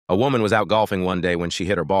A woman was out golfing one day when she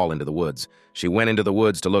hit her ball into the woods. She went into the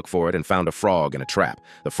woods to look for it and found a frog in a trap.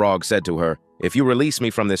 The frog said to her, "If you release me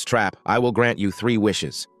from this trap, I will grant you 3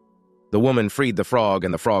 wishes." The woman freed the frog,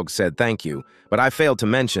 and the frog said, "Thank you, but I failed to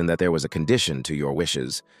mention that there was a condition to your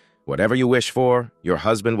wishes. Whatever you wish for, your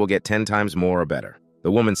husband will get 10 times more or better."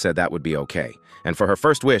 The woman said that would be okay, and for her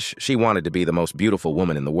first wish, she wanted to be the most beautiful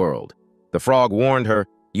woman in the world. The frog warned her,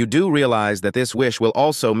 "You do realize that this wish will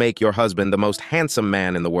also make your husband the most handsome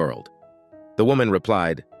man in the world." The woman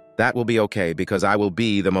replied, "That will be okay because I will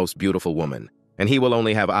be the most beautiful woman, and he will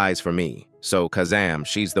only have eyes for me. So Kazam,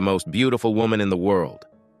 she's the most beautiful woman in the world."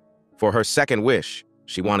 For her second wish,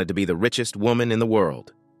 she wanted to be the richest woman in the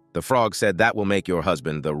world. The frog said, "That will make your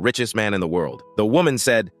husband the richest man in the world." The woman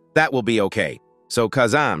said, "That will be okay. So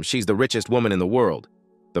Kazam, she's the richest woman in the world."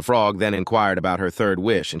 The frog then inquired about her third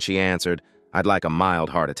wish, and she answered, "I'd like a mild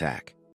heart attack."